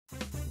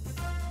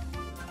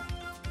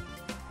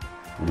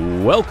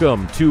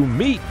Welcome to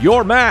Meet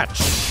Your Match,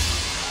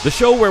 the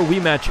show where we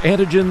match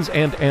antigens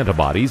and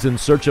antibodies in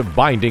search of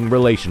binding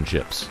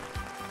relationships.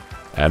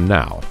 And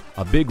now,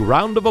 a big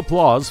round of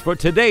applause for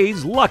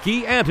today's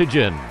lucky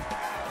antigen.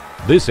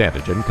 This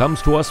antigen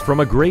comes to us from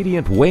a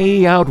gradient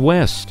way out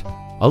west,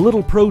 a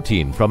little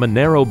protein from a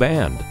narrow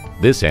band.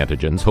 This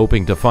antigen's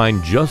hoping to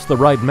find just the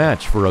right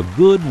match for a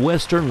good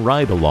Western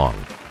ride-along.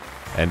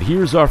 And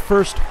here's our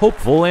first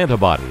hopeful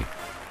antibody.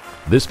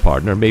 This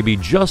partner may be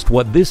just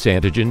what this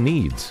antigen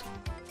needs.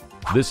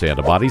 This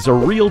antibody's a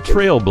real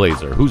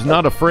trailblazer who's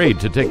not afraid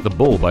to take the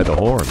bull by the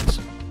horns.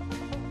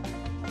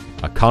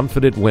 A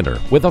confident winner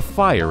with a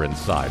fire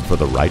inside for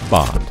the right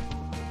bond.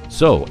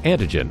 So,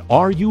 antigen,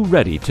 are you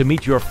ready to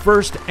meet your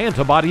first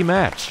antibody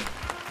match?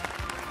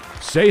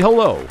 Say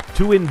hello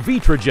to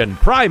Invitrogen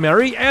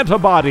Primary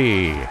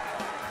Antibody,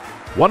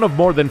 one of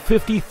more than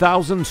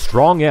 50,000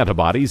 strong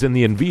antibodies in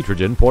the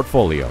Invitrogen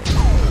portfolio.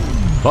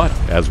 But,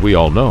 as we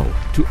all know,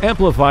 to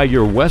amplify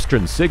your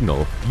Western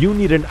signal, you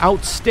need an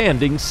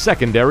outstanding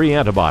secondary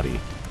antibody.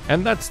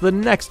 And that's the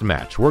next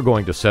match we're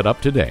going to set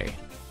up today.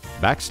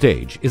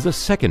 Backstage is a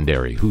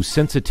secondary whose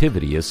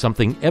sensitivity is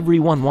something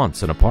everyone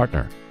wants in a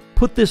partner.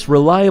 Put this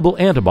reliable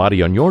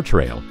antibody on your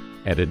trail,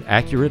 and an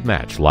accurate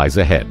match lies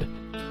ahead.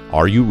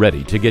 Are you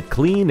ready to get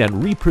clean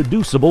and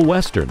reproducible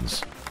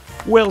Westerns?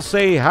 Well,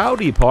 say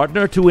howdy,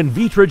 partner, to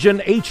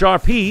Invitrogen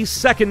HRP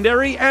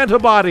Secondary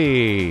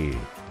Antibody.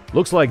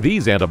 Looks like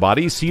these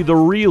antibodies see the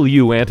real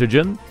you,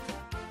 antigen.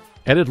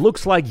 And it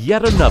looks like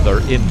yet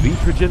another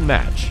Invitrogen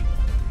match.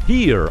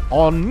 Here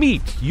on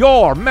Meet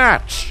Your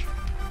Match.